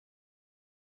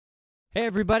Hey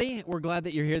everybody, we're glad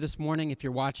that you're here this morning. If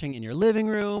you're watching in your living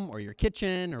room or your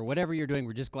kitchen or whatever you're doing,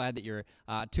 we're just glad that you're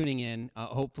tuning in.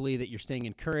 Hopefully that you're staying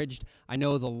encouraged. I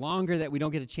know the longer that we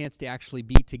don't get a chance to actually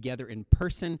be together in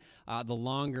person, the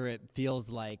longer it feels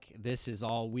like this is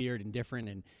all weird and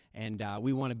different, and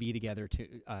we want to be together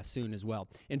soon as well.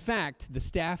 In fact, the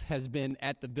staff has been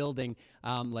at the building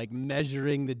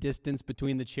measuring the distance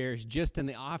between the chairs just in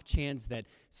the off chance that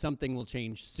something will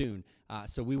change soon.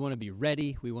 So we want to be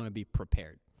ready. We want to be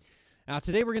prepared. Now,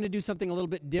 today we're going to do something a little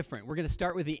bit different. We're going to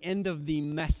start with the end of the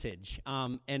message.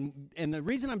 And the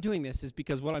reason I'm doing this is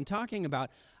because what I'm talking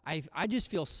about, I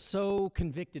just feel so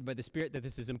convicted by the Spirit that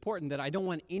this is important that I don't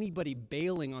want anybody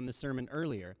bailing on the sermon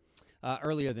earlier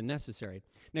than necessary.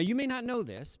 Now, you may not know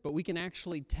this, but we can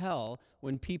actually tell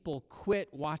when people quit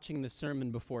watching the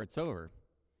sermon before it's over.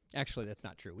 Actually, that's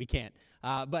not true. We can't.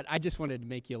 But I just wanted to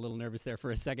make you a little nervous there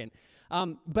for a second.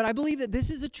 But I believe that this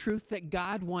is a truth that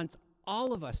God wants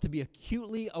all of us to be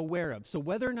acutely aware of. So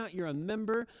whether or not you're a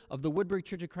member of the Woodbury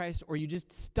Church of Christ or you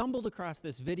just stumbled across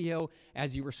this video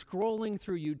as you were scrolling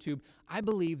through YouTube, I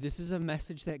believe this is a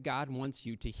message that God wants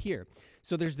you to hear.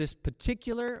 So there's this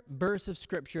particular verse of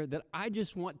Scripture that I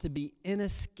just want to be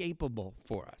inescapable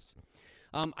for us.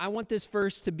 I want this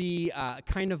verse to be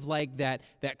kind of like that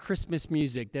Christmas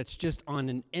music that's just on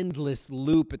an endless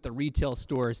loop at the retail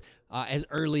stores as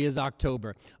early as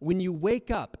October. When you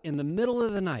wake up in the middle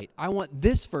of the night, I want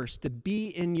this verse to be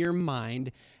in your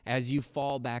mind as you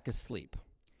fall back asleep.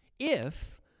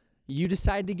 If you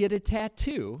decide to get a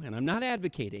tattoo, and I'm not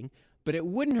advocating, but it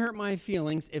wouldn't hurt my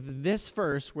feelings if this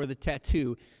verse were the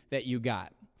tattoo that you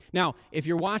got. Now, if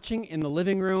you're watching in the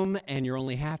living room and you're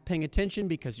only half paying attention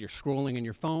because you're scrolling on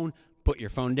your phone, put your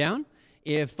phone down.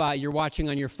 If you're watching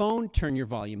on your phone, turn your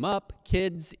volume up.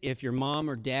 Kids, if your mom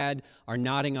or dad are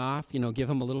nodding off, give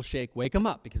them a little shake, wake them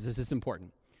up because this is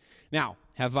important. Now,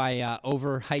 have I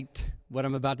overhyped what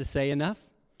I'm about to say enough?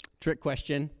 Trick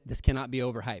question. This cannot be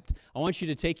overhyped. I want you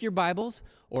to take your Bibles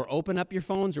or open up your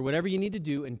phones or whatever you need to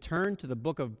do and turn to the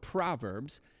book of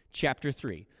Proverbs, chapter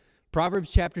 3.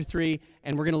 Proverbs chapter 3,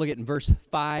 and we're going to look at verse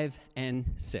 5 and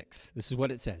 6. This is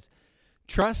what it says.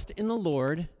 Trust in the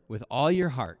Lord with all your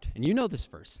heart, and you know this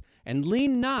verse, and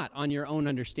lean not on your own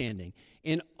understanding.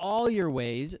 In all your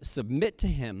ways submit to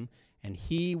him, and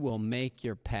he will make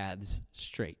your paths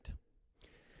straight.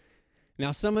 Now,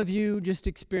 some of you just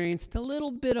experienced a little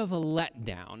bit of a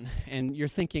letdown, and you're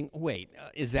thinking, wait,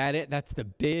 is that it? That's the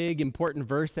big, important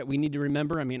verse that we need to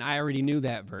remember? I mean, I already knew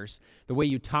that verse. The way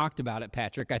you talked about it,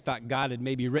 Patrick, I thought God had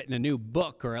maybe written a new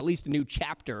book or at least a new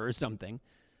chapter or something.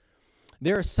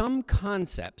 There are some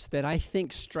concepts that I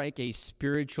think strike a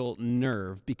spiritual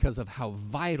nerve because of how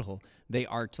vital they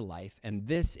are to life, and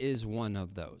this is one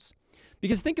of those.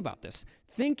 Because think about this.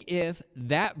 Think if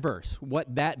that verse,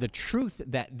 the truth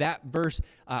that verse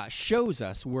shows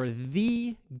us were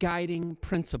the guiding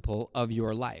principle of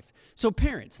your life. So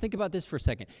parents, think about this for a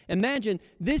second. Imagine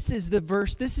this is the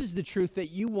verse, this is the truth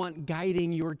that you want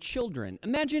guiding your children.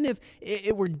 Imagine if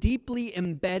it were deeply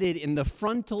embedded in the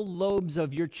frontal lobes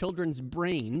of your children's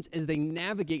brains as they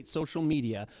navigate social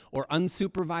media or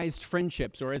unsupervised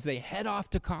friendships or as they head off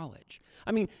to college.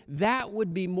 I mean, that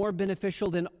would be more beneficial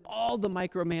than all the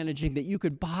micromanaging that you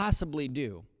could possibly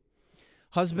do.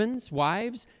 Husbands,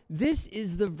 wives, this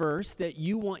is the verse that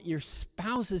you want your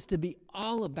spouses to be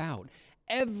all about.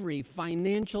 Every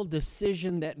financial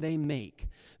decision that they make,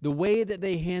 the way that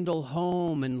they handle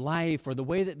home and life, or the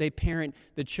way that they parent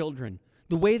the children,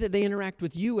 the way that they interact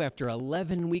with you after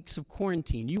 11 weeks of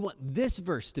quarantine, you want this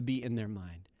verse to be in their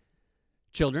mind.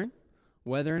 Children,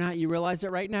 whether or not you realize it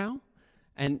right now,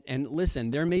 and listen,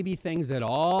 there may be things that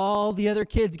all the other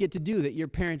kids get to do that your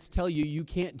parents tell you you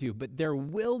can't do, but there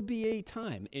will be a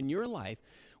time in your life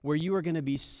where you are going to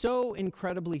be so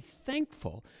incredibly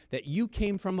thankful that you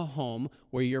came from a home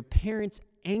where your parents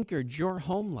anchored your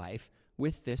home life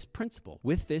with this principle,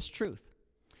 with this truth.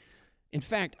 In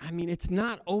fact, I mean, it's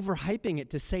not overhyping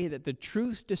it to say that the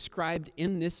truth described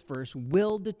in this verse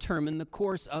will determine the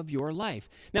course of your life.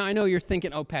 Now, I know you're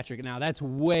thinking, oh, Patrick, now that's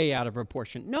way out of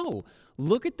proportion. No,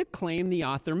 look at the claim the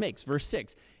author makes. Verse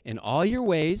 6, in all your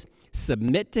ways,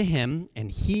 submit to him, and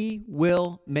he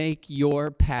will make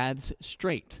your paths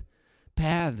straight.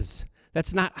 Paths.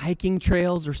 That's not hiking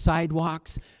trails or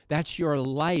sidewalks. That's your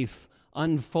life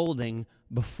unfolding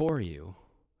before you.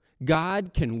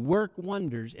 God can work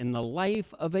wonders in the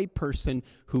life of a person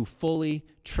who fully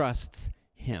trusts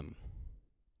him.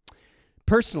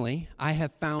 Personally, I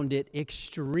have found it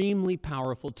extremely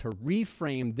powerful to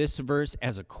reframe this verse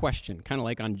as a question, kind of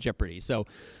like on Jeopardy. So,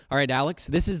 all right, Alex,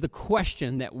 this is the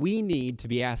question that we need to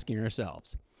be asking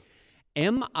ourselves.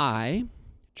 Am I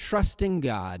trusting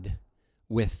God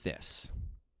with this?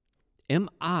 Am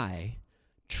I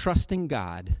trusting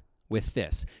God with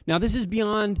this? Now, this is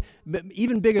beyond,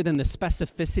 even bigger than the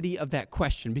specificity of that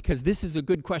question, because this is a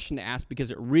good question to ask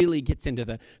because it really gets into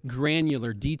the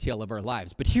granular detail of our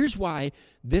lives. But here's why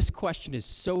this question is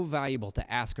so valuable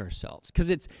to ask ourselves, because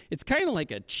it's kind of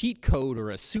like a cheat code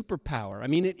or a superpower. I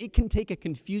mean, it can take a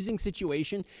confusing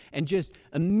situation and just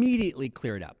immediately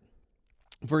clear it up.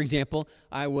 For example,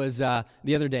 I was,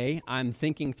 the other day, I'm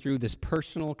thinking through this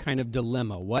personal kind of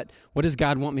dilemma. What does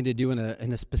God want me to do in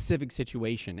a specific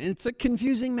situation? And it's a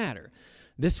confusing matter.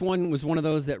 This one was one of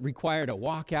those that required a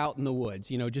walk out in the woods,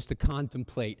 just to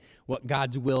contemplate what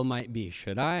God's will might be.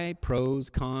 Should I? Pros,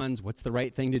 cons, what's the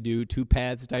right thing to do? Two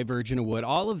paths diverge in a wood,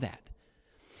 all of that.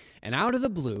 And out of the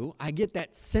blue, I get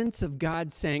that sense of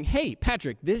God saying, hey,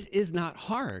 Patrick, this is not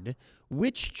hard.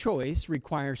 Which choice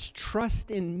requires trust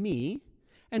in me?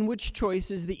 And which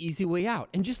choice is the easy way out?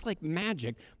 And just like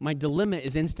magic, my dilemma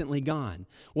is instantly gone.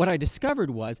 What I discovered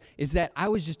is that I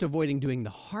was just avoiding doing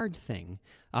the hard thing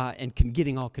and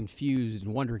getting all confused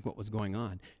and wondering what was going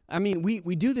on. I mean,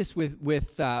 we do this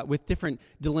with different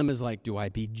dilemmas like, do I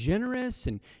be generous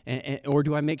or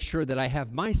do I make sure that I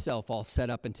have myself all set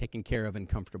up and taken care of and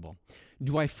comfortable?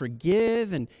 Do I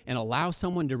forgive and allow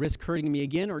someone to risk hurting me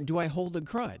again, or do I hold a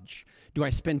grudge? Do I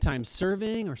spend time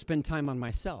serving or spend time on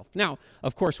myself? Now,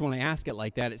 of course, when I ask it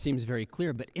like that, it seems very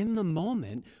clear. But in the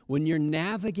moment, when you're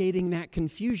navigating that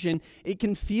confusion, it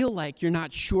can feel like you're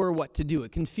not sure what to do.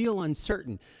 It can feel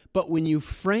uncertain. But when you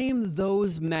frame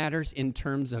those matters in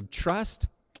terms of trust,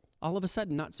 all of a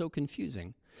sudden, not so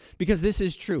confusing. Because this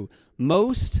is true.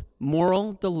 Most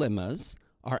moral dilemmas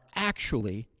are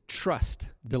actually trust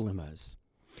dilemmas.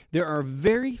 There are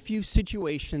very few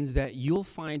situations that you'll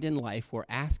find in life where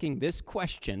asking this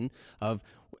question of,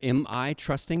 am I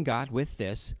trusting God with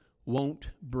this,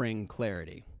 won't bring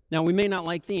clarity. Now, we may not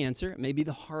like the answer. It may be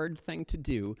the hard thing to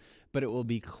do, but it will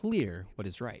be clear what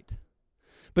is right.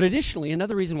 But additionally,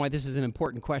 another reason why this is an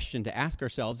important question to ask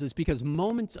ourselves is because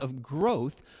moments of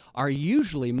growth are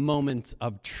usually moments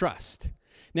of trust.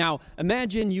 Now,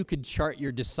 imagine you could chart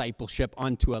your discipleship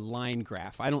onto a line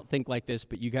graph. I don't think like this,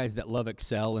 but you guys that love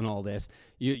Excel and all this,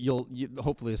 you'll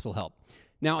hopefully this will help.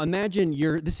 Now, imagine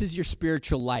this is your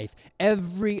spiritual life.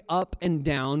 Every up and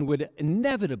down would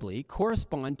inevitably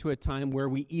correspond to a time where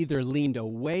we either leaned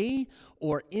away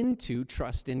or into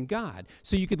trust in God.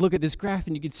 So you could look at this graph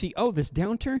and you could see, oh, this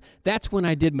downturn, that's when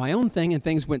I did my own thing and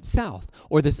things went south.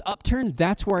 Or this upturn,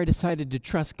 that's where I decided to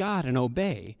trust God and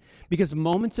obey. Because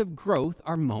moments of growth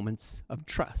are moments of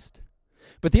trust.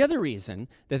 But the other reason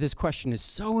that this question is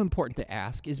so important to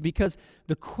ask is because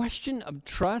the question of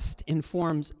trust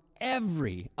informs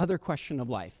every other question of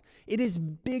life. It is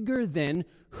bigger than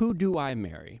who do I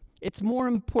marry. It's more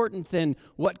important than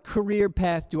what career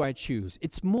path do I choose.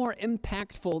 It's more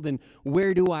impactful than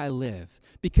where do I live.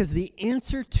 Because the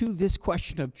answer to this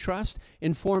question of trust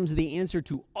informs the answer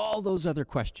to all those other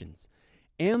questions.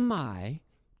 Am I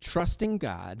trusting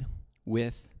God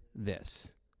with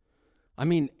this? I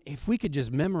mean, if we could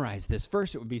just memorize this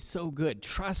verse, it would be so good.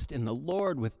 Trust in the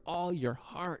Lord with all your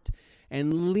heart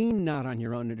and lean not on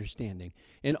your own understanding.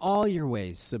 In all your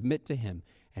ways, submit to him,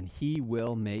 and he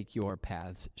will make your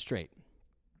paths straight.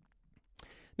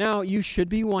 Now, you should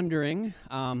be wondering,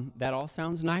 that all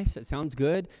sounds nice. It sounds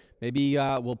good. Maybe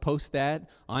we'll post that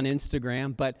on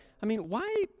Instagram. But, I mean,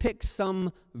 why pick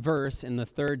some verse in the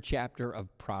 3rd chapter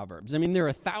of Proverbs? I mean, there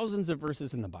are thousands of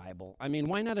verses in the Bible. I mean,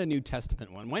 why not a New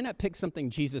Testament one? Why not pick something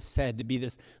Jesus said to be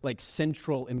this, like,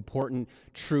 central, important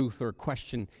truth or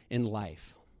question in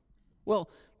life?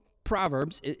 Well,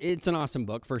 Proverbs, it's an awesome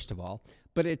book, first of all,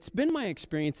 but it's been my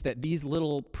experience that these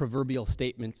little proverbial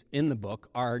statements in the book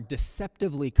are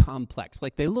deceptively complex.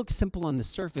 Like, they look simple on the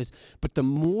surface, but the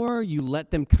more you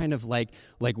let them kind of like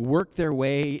work their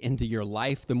way into your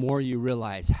life, the more you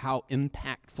realize how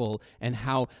impactful and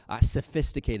how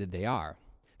sophisticated they are.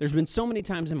 There's been so many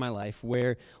times in my life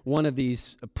where one of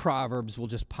these proverbs will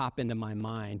just pop into my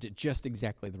mind at just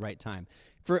exactly the right time.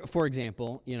 For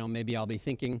example, maybe I'll be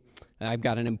thinking, I've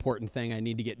got an important thing I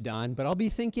need to get done, but I'll be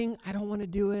thinking, I don't want to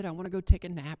do it. I want to go take a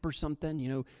nap or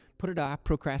something, put it off,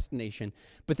 procrastination.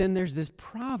 But then there's this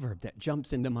proverb that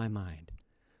jumps into my mind.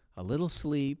 A little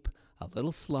sleep, a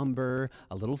little slumber,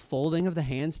 a little folding of the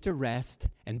hands to rest,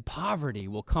 and poverty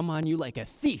will come on you like a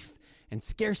thief, and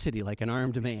scarcity like an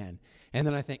armed man. And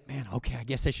then I think, man, okay, I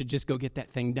guess I should just go get that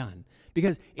thing done.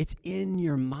 Because it's in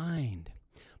your mind.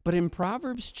 But in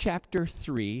Proverbs chapter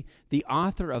 3, the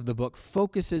author of the book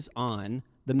focuses on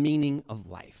the meaning of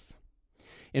life.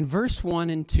 In verse 1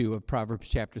 and 2 of Proverbs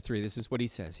chapter 3, this is what he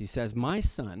says. He says, "My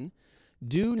son,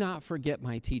 do not forget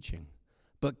my teaching.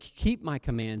 but keep my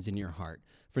commands in your heart,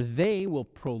 for they will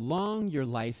prolong your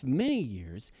life many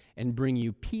years and bring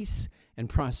you peace and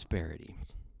prosperity.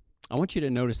 I want you to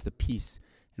notice the peace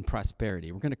and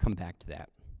prosperity. We're going to come back to that.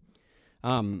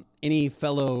 Any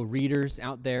fellow readers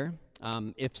out there?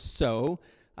 If so,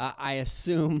 I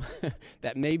assume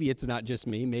that maybe it's not just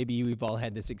me. Maybe we've all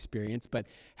had this experience. But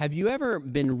have you ever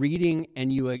been reading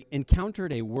and you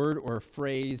encountered a word or a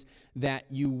phrase that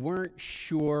you weren't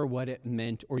sure what it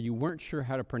meant or you weren't sure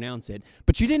how to pronounce it,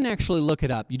 but you didn't actually look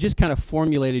it up? You just kind of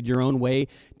formulated your own way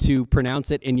to pronounce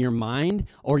it in your mind,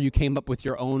 or you came up with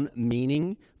your own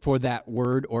meaning for that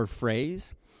word or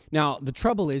phrase? Now, the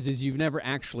trouble is you've never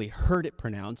actually heard it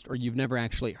pronounced, or you've never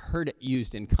actually heard it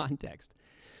used in context.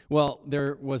 Well,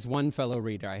 there was one fellow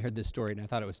reader. I heard this story, and I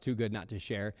thought it was too good not to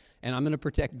share, and I'm going to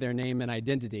protect their name and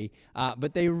identity.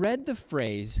 But they read the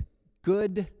phrase,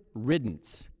 "good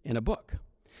riddance," in a book.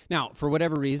 Now, for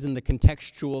whatever reason, the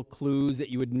contextual clues that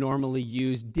you would normally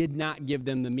use did not give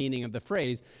them the meaning of the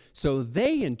phrase, so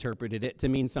they interpreted it to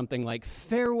mean something like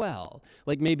farewell,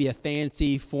 like maybe a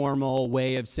fancy, formal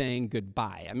way of saying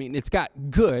goodbye. I mean, it's got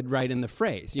good right in the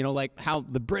phrase, like how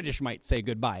the British might say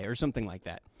goodbye or something like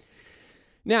that.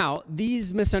 Now,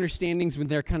 these misunderstandings, when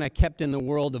they're kind of kept in the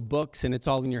world of books and it's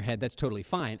all in your head, that's totally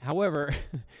fine. However,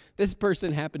 this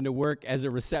person happened to work as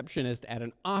a receptionist at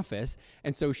an office,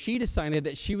 and so she decided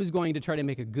that she was going to try to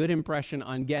make a good impression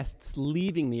on guests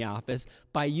leaving the office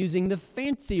by using the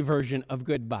fancy version of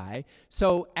goodbye.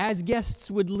 So as guests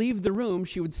would leave the room,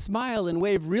 she would smile and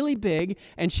wave really big,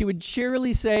 and she would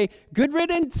cheerily say, "Good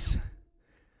riddance."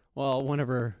 Well, one of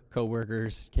her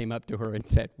coworkers came up to her and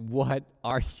said, "What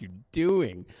are you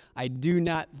doing? I do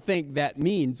not think that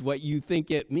means what you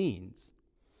think it means."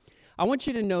 I want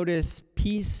you to notice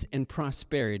peace and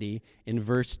prosperity in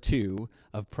verse 2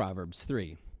 of Proverbs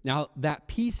 3. Now, that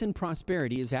peace and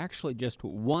prosperity is actually just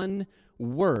one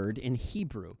word in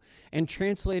Hebrew, and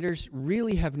translators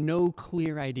really have no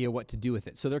clear idea what to do with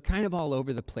it. So they're kind of all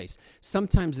over the place.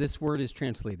 Sometimes this word is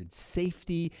translated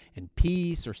safety and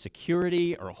peace or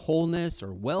security or wholeness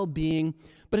or well-being,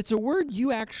 but it's a word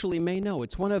you actually may know.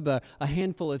 It's one of a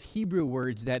handful of Hebrew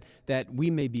words that we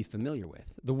may be familiar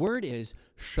with. The word is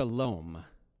shalom.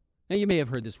 Now, you may have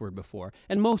heard this word before,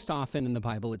 and most often in the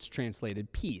Bible it's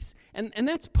translated peace. And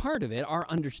that's part of it, our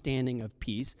understanding of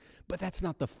peace, but that's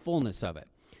not the fullness of it.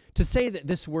 To say that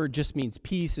this word just means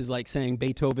peace is like saying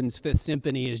Beethoven's Fifth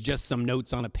Symphony is just some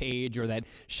notes on a page, or that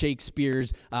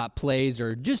Shakespeare's plays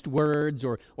are just words,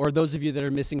 or those of you that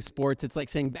are missing sports, it's like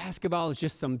saying basketball is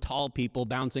just some tall people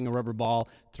bouncing a rubber ball,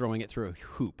 throwing it through a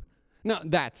hoop. Now,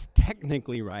 that's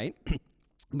technically right.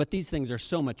 But these things are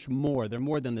so much more. They're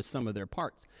more than the sum of their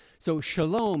parts. So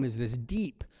shalom is this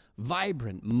deep,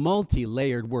 vibrant,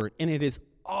 multi-layered word, and it is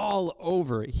all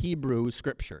over Hebrew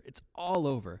scripture. It's all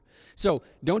over. So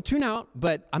don't tune out,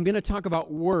 but I'm going to talk about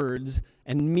words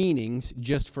and meanings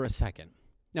just for a second.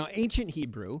 Now, ancient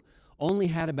Hebrew only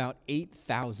had about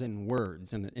 8,000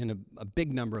 words, and a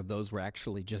big number of those were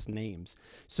actually just names.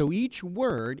 So each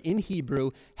word in Hebrew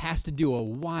has to do a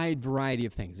wide variety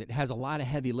of things. It has a lot of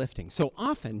heavy lifting. So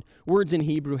often, words in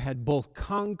Hebrew had both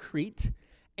concrete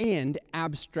and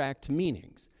abstract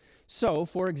meanings. So,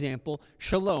 for example,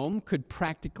 shalom could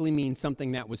practically mean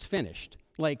something that was finished.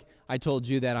 Like I told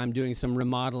you that I'm doing some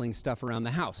remodeling stuff around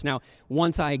the house. Now,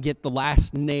 once I get the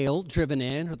last nail driven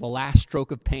in, or the last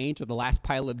stroke of paint, or the last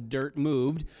pile of dirt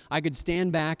moved, I could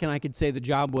stand back and I could say the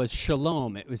job was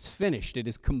shalom. It was finished. It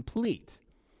is complete.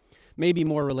 Maybe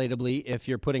more relatably, if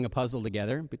you're putting a puzzle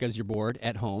together because you're bored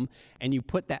at home, and you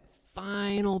put that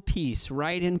final piece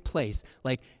right in place,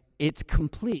 like it's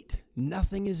complete.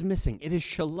 Nothing is missing. It is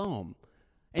shalom.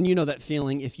 And you know that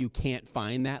feeling if you can't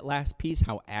find that last piece,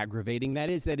 how aggravating that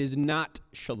is? That is not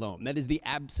shalom. That is the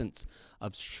absence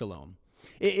of shalom.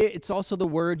 It's also the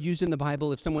word used in the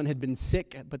Bible if someone had been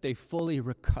sick, but they fully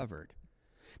recovered.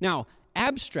 Now,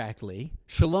 abstractly,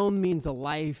 shalom means a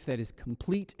life that is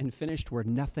complete and finished where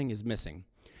nothing is missing.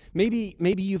 Maybe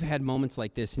you've had moments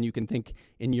like this, and you can think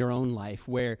in your own life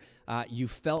where you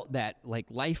felt that like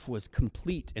life was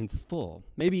complete and full.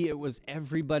 Maybe it was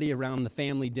everybody around the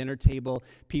family dinner table.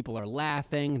 People are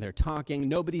laughing, they're talking.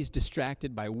 Nobody's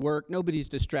distracted by work. Nobody's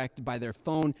distracted by their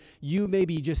phone. You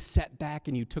maybe just sat back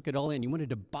and you took it all in. You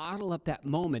wanted to bottle up that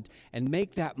moment and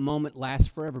make that moment last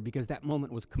forever because that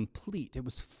moment was complete. It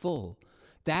was full.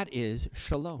 That is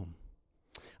shalom.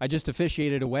 I just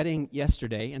officiated a wedding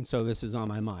yesterday, and so this is on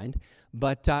my mind.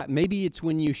 But maybe it's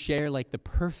when you share like the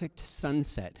perfect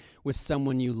sunset with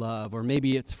someone you love, or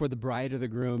maybe it's for the bride or the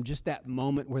groom, just that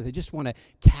moment where they just want to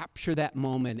capture that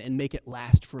moment and make it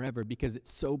last forever because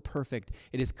it's so perfect.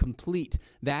 It is complete.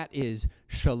 That is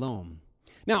shalom.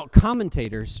 Now,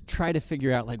 commentators try to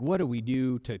figure out, like, what do we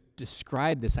do to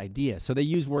describe this idea? So they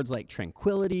use words like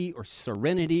tranquility or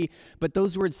serenity, but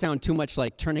those words sound too much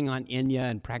like turning on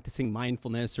Enya and practicing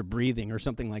mindfulness or breathing or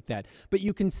something like that. But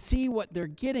you can see what they're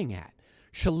getting at.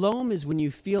 Shalom is when you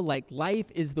feel like life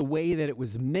is the way that it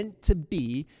was meant to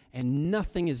be and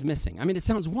nothing is missing. I mean, it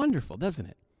sounds wonderful, doesn't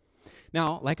it?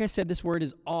 Now, like I said, this word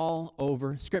is all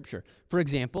over Scripture. For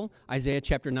example, Isaiah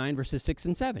chapter 9, verses 6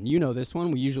 and 7. You know this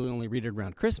one. We usually only read it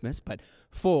around Christmas. But,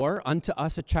 "For unto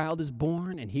us a child is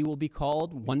born, and he will be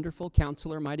called Wonderful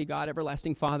Counselor, Mighty God,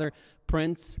 Everlasting Father,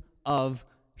 Prince of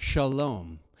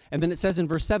Shalom." And then it says in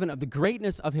verse 7, "Of the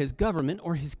greatness of his government,"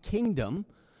 or his kingdom,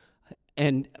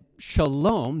 and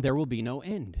shalom, there will be no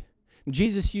end.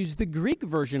 Jesus used the Greek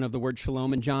version of the word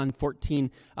shalom in John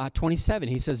 14:27.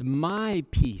 He says, "My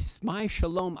peace, my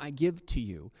shalom I give to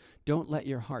you. Don't let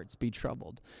your hearts be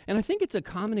troubled." And I think it's a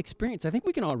common experience. I think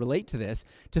we can all relate to this,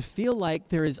 to feel like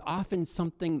there is often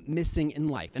something missing in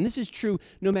life. And this is true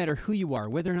no matter who you are,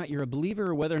 whether or not you're a believer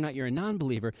or whether or not you're a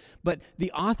non-believer. But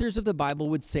the authors of the Bible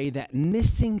would say that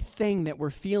missing thing that we're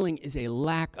feeling is a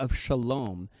lack of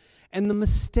shalom. And the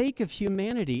mistake of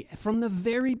humanity from the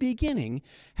very beginning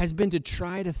has been to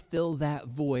try to fill that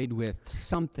void with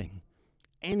something,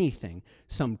 anything,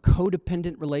 some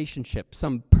codependent relationship,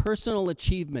 some personal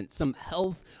achievement, some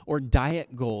health or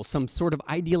diet goal, some sort of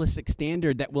idealistic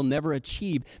standard that we'll never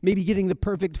achieve, maybe getting the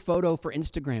perfect photo for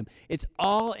Instagram. It's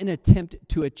all an attempt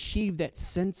to achieve that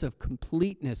sense of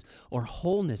completeness or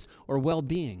wholeness or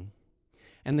well-being.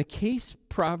 And the case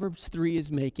Proverbs 3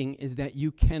 is making is that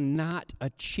you cannot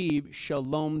achieve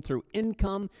shalom through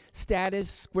income, status,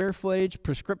 square footage,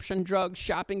 prescription drugs,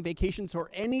 shopping, vacations,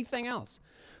 or anything else.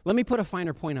 Let me put a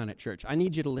finer point on it, church. I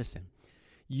need you to listen.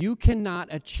 You cannot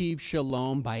achieve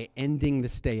shalom by ending the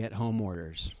stay-at-home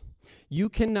orders. You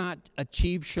cannot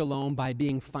achieve shalom by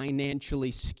being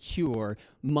financially secure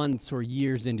months or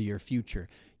years into your future.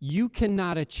 You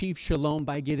cannot achieve shalom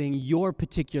by getting your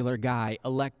particular guy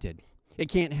elected. It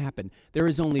can't happen. There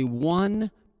is only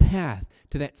one path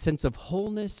to that sense of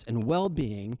wholeness and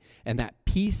well-being and that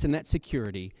peace and that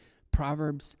security.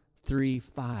 Proverbs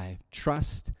 3:5.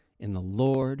 Trust in the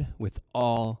Lord with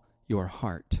all your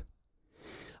heart.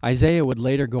 Isaiah would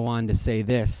later go on to say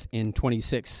this in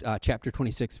chapter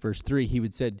 26, verse 3.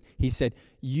 He said,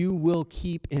 "You will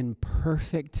keep in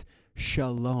perfect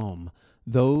shalom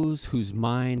those whose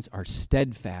minds are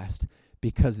steadfast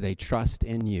because they trust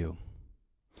in you."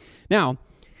 Now,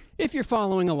 if you're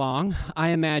following along, I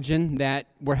imagine that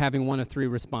we're having one of three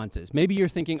responses. Maybe you're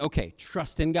thinking, okay,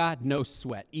 trust in God, no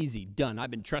sweat, easy, done.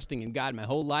 I've been trusting in God my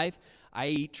whole life. I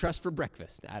eat trust for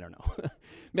breakfast. I don't know.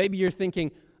 Maybe you're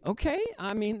thinking, okay,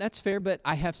 I mean, that's fair, but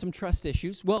I have some trust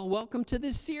issues. Well, welcome to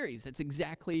this series. That's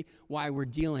exactly why we're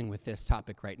dealing with this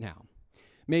topic right now.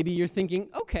 Maybe you're thinking,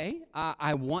 okay,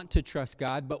 I want to trust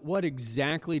God, but what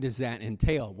exactly does that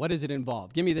entail? What does it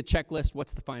involve? Give me the checklist.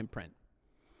 What's the fine print?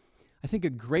 I think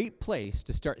a great place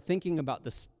to start thinking about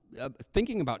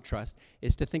trust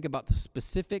is to think about the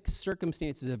specific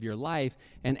circumstances of your life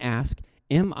and ask,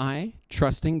 am I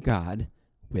trusting God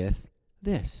with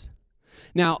this?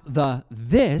 Now,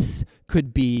 this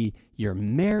could be your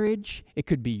marriage, it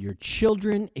could be your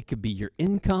children, it could be your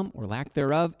income or lack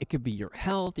thereof, it could be your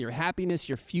health, your happiness,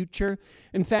 your future.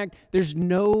 In fact, there's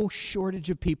no shortage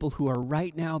of people who are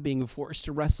right now being forced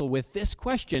to wrestle with this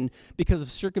question because of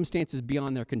circumstances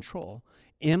beyond their control.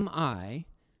 Am I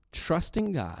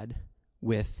trusting God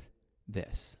with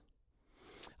this?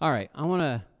 All right, I want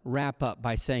to wrap up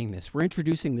by saying this. We're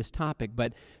introducing this topic,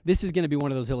 but this is going to be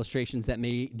one of those illustrations that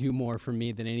may do more for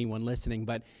me than anyone listening,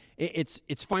 but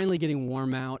it's finally getting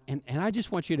warm out, and I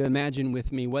just want you to imagine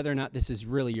with me, whether or not this is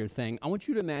really your thing, I want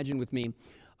you to imagine with me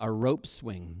a rope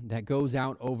swing that goes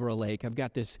out over a lake. I've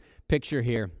got this picture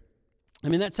here. I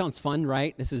mean, that sounds fun,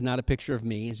 right? This is not a picture of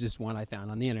me. It's just one I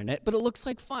found on the internet, but it looks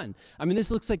like fun. I mean,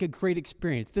 this looks like a great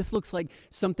experience. This looks like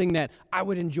something that I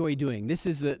would enjoy doing. This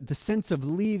is the sense of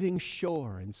leaving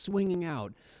shore and swinging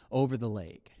out over the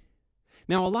lake.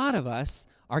 Now, a lot of us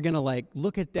are going to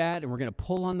look at that, and we're going to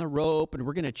pull on the rope, and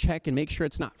we're going to check and make sure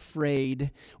it's not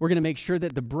frayed. We're going to make sure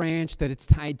that the branch that it's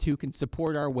tied to can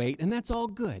support our weight, and that's all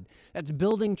good. That's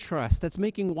building trust. That's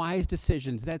making wise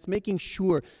decisions. That's making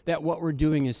sure that what we're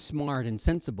doing is smart and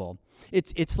sensible.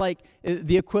 It's like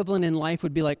the equivalent in life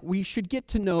would be like, we should get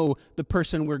to know the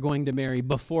person we're going to marry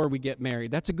before we get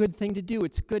married. That's a good thing to do.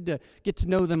 It's good to get to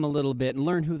know them a little bit and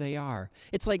learn who they are.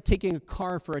 It's like taking a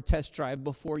car for a test drive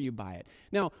before you buy it.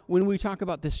 Now, when we talk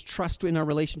about about this trust in our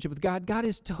relationship with God, God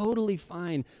is totally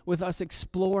fine with us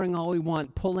exploring all we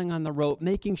want, pulling on the rope,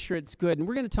 making sure it's good. And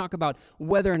we're going to talk about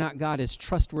whether or not God is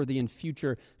trustworthy in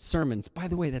future sermons. By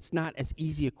the way, that's not as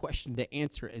easy a question to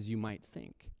answer as you might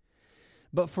think.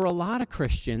 But for a lot of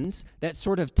Christians, that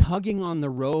sort of tugging on the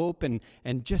rope and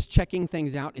just checking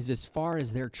things out is as far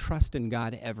as their trust in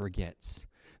God ever gets.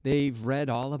 They've read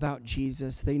all about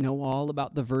Jesus. They know all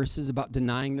about the verses about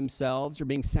denying themselves or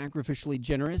being sacrificially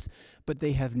generous, but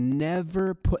they have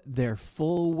never put their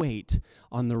full weight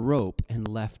on the rope and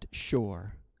left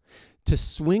shore. To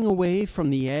swing away from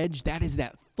the edge, that is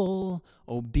that full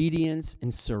obedience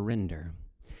and surrender.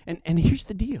 And here's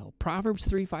the deal. Proverbs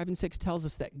 3, 5, and 6 tells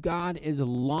us that God is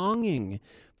longing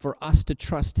for us to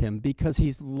trust him because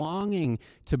he's longing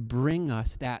to bring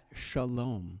us that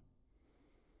shalom.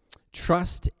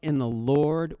 Trust in the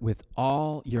Lord with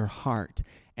all your heart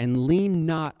and lean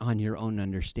not on your own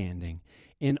understanding.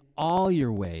 In all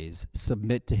your ways,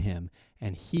 submit to him,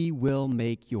 and he will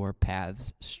make your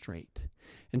paths straight.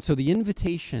 And so the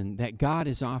invitation that God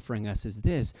is offering us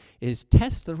is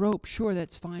test the rope. Sure,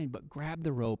 that's fine, but grab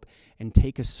the rope and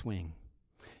take a swing.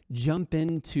 Jump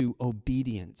into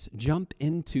obedience. Jump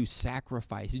into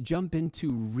sacrifice. Jump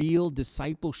into real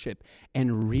discipleship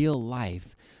and real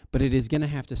life. But it is going to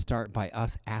have to start by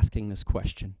us asking this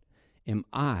question. Am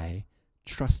I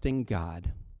trusting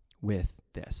God with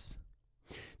this?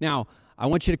 Now, I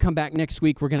want you to come back next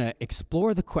week. We're going to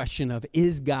explore the question of,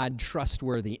 is God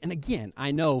trustworthy? And again,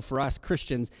 I know for us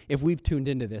Christians, if we've tuned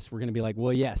into this, we're going to be like,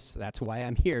 well, yes, that's why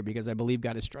I'm here, because I believe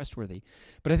God is trustworthy.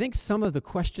 But I think some of the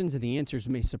questions and the answers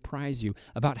may surprise you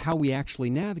about how we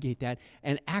actually navigate that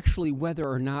and actually whether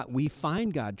or not we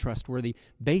find God trustworthy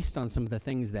based on some of the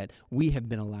things that we have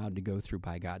been allowed to go through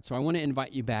by God. So I want to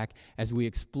invite you back as we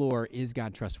explore, is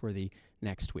God trustworthy,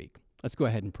 next week. Let's go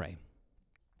ahead and pray.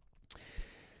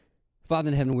 Father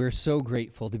in heaven, we're so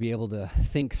grateful to be able to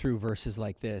think through verses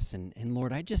like this. And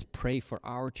Lord, I just pray for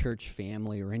our church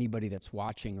family or anybody that's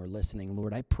watching or listening.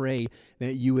 Lord, I pray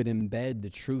that you would embed the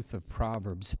truth of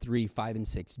Proverbs 3, 5, and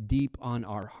 6 deep on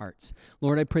our hearts.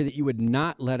 Lord, I pray that you would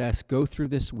not let us go through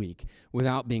this week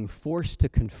without being forced to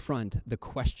confront the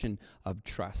question of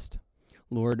trust.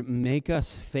 Lord, make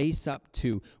us face up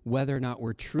to whether or not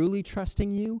we're truly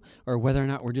trusting you or whether or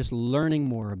not we're just learning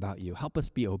more about you. Help us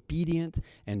be obedient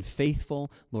and faithful.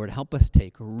 Lord, help us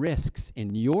take risks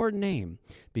in your name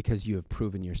because you have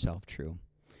proven yourself true.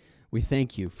 We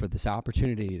thank you for this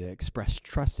opportunity to express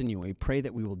trust in you, and we pray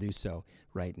that we will do so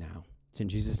right now. It's in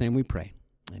Jesus' name we pray.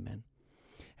 Amen.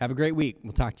 Have a great week.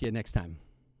 We'll talk to you next time.